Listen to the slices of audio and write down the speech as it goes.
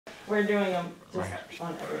We're doing them just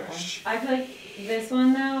on everyone. I feel like this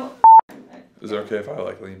one though. Is it okay if I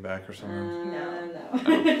like lean back or something? No.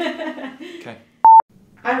 Okay.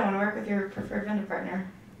 I don't want to work with your preferred vendor partner.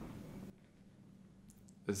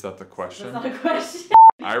 Is that the question? That's not a question.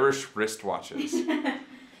 Irish wristwatches.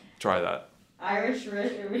 Try that. Irish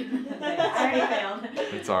wrist. I already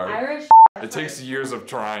failed. It's hard. Irish. It takes years of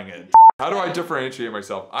trying it. How do I differentiate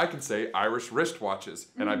myself? I can say Irish wristwatches,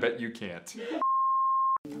 and I bet you can't.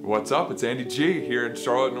 What's up? It's Andy G here in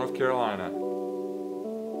Charlotte, North Carolina.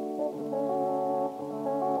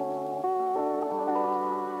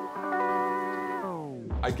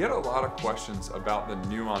 I get a lot of questions about the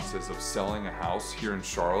nuances of selling a house here in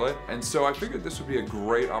Charlotte, and so I figured this would be a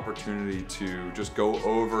great opportunity to just go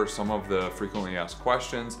over some of the frequently asked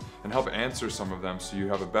questions and help answer some of them so you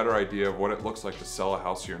have a better idea of what it looks like to sell a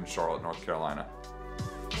house here in Charlotte, North Carolina.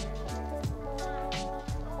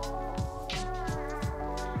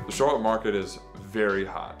 The Charlotte market is very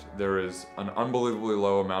hot. There is an unbelievably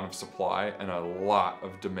low amount of supply and a lot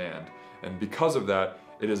of demand, and because of that,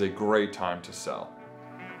 it is a great time to sell.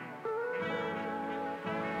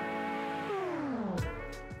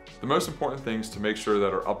 The most important things to make sure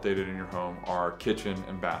that are updated in your home are kitchen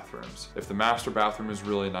and bathrooms. If the master bathroom is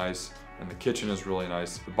really nice and the kitchen is really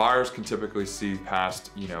nice, the buyers can typically see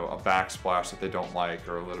past, a backsplash that they don't like,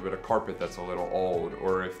 or a little bit of carpet that's a little old,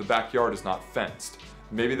 or if the backyard is not fenced.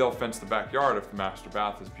 Maybe they'll fence the backyard if the master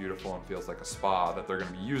bath is beautiful and feels like a spa that they're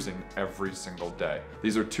going to be using every single day.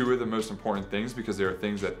 These are two of the most important things because they are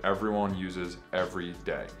things that everyone uses every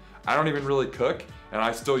day. I don't even really cook, and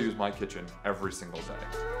I still use my kitchen every single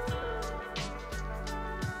day.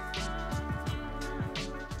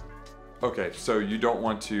 Okay, so you don't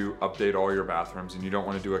want to update all your bathrooms and you don't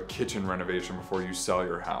want to do a kitchen renovation before you sell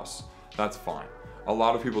your house. That's fine. A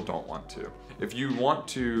lot of people don't want to. If you want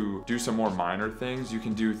to do some more minor things, you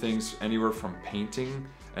can do things anywhere from painting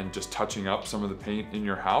and just touching up some of the paint in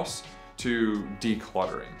your house to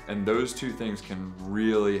decluttering. And those two things can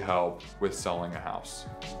really help with selling a house.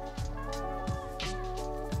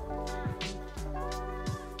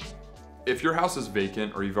 If your house is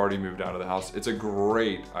vacant or you've already moved out of the house, it's a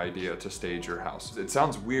great idea to stage your house. It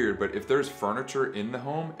sounds weird, but if there's furniture in the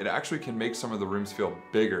home, it actually can make some of the rooms feel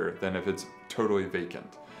bigger than if it's totally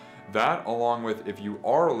vacant. That, along with if you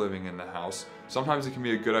are living in the house, sometimes it can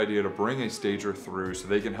be a good idea to bring a stager through so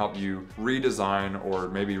they can help you redesign or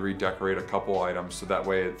maybe redecorate a couple items so that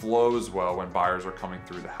way it flows well when buyers are coming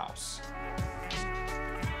through the house.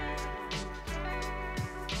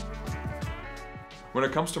 When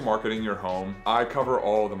it comes to marketing your home, I cover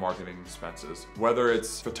all the marketing expenses. Whether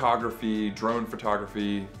it's photography, drone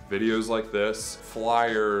photography, videos like this,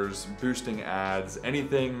 flyers, boosting ads,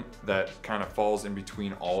 anything that kind of falls in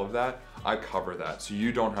between all of that, I cover that. So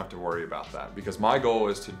you don't have to worry about that because my goal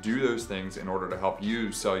is to do those things in order to help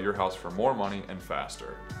you sell your house for more money and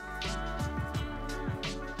faster.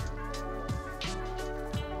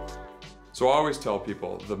 So I always tell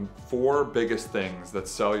people the 4 biggest things that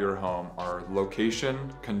sell your home are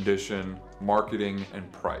location, condition, marketing,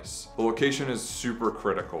 and price. The location is super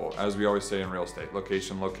critical, as we always say in real estate.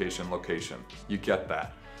 Location, location, location. You get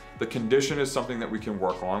that. The condition is something that we can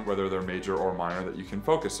work on, whether they're major or minor, that you can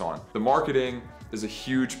focus on. The marketing is a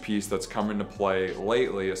huge piece that's come into play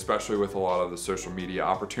lately, especially with a lot of the social media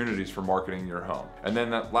opportunities for marketing your home. And then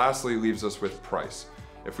that lastly leaves us with price.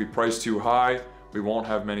 If we price too high, we won't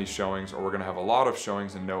have many showings, or we're gonna have a lot of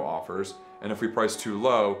showings and no offers. And if we price too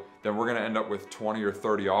low, then we're gonna end up with 20 or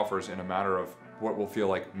 30 offers in a matter of what will feel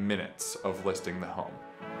like minutes of listing the home.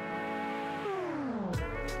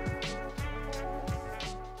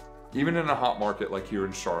 Even in a hot market like here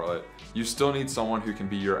in Charlotte, you still need someone who can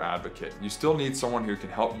be your advocate. You still need someone who can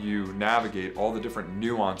help you navigate all the different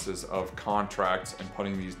nuances of contracts and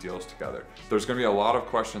putting these deals together. There's gonna be a lot of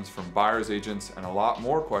questions from buyer's agents and a lot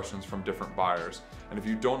more questions from different buyers. And if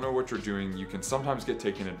you don't know what you're doing, you can sometimes get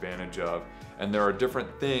taken advantage of. And there are different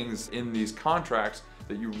things in these contracts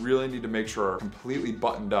that you really need to make sure are completely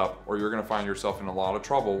buttoned up, or you're gonna find yourself in a lot of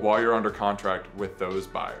trouble while you're under contract with those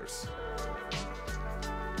buyers.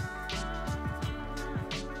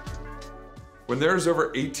 When there's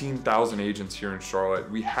over 18,000 agents here in Charlotte,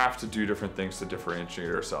 we have to do different things to differentiate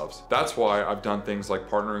ourselves. That's why I've done things like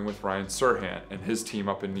partnering with Ryan Serhant and his team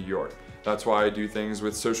up in New York. That's why I do things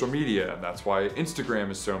with social media, and that's why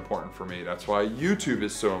Instagram is so important for me. That's why YouTube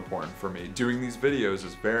is so important for me. Doing these videos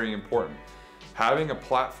is very important. Having a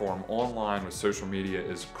platform online with social media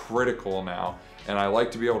is critical now, and I like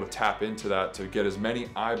to be able to tap into that to get as many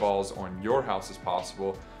eyeballs on your house as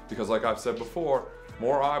possible, because like I've said before,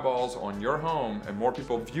 more eyeballs on your home and more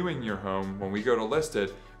people viewing your home when we go to list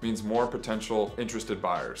it means more potential interested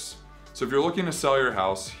buyers. So if you're looking to sell your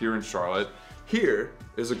house here in Charlotte, here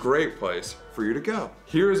is a great place for you to go.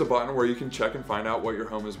 Here is a button where you can check and find out what your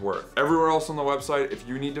home is worth. Everywhere else on the website, if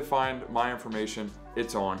you need to find my information,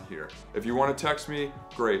 it's on here. If you want to text me,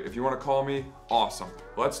 great. If you want to call me, awesome.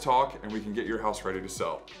 Let's talk and we can get your house ready to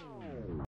sell.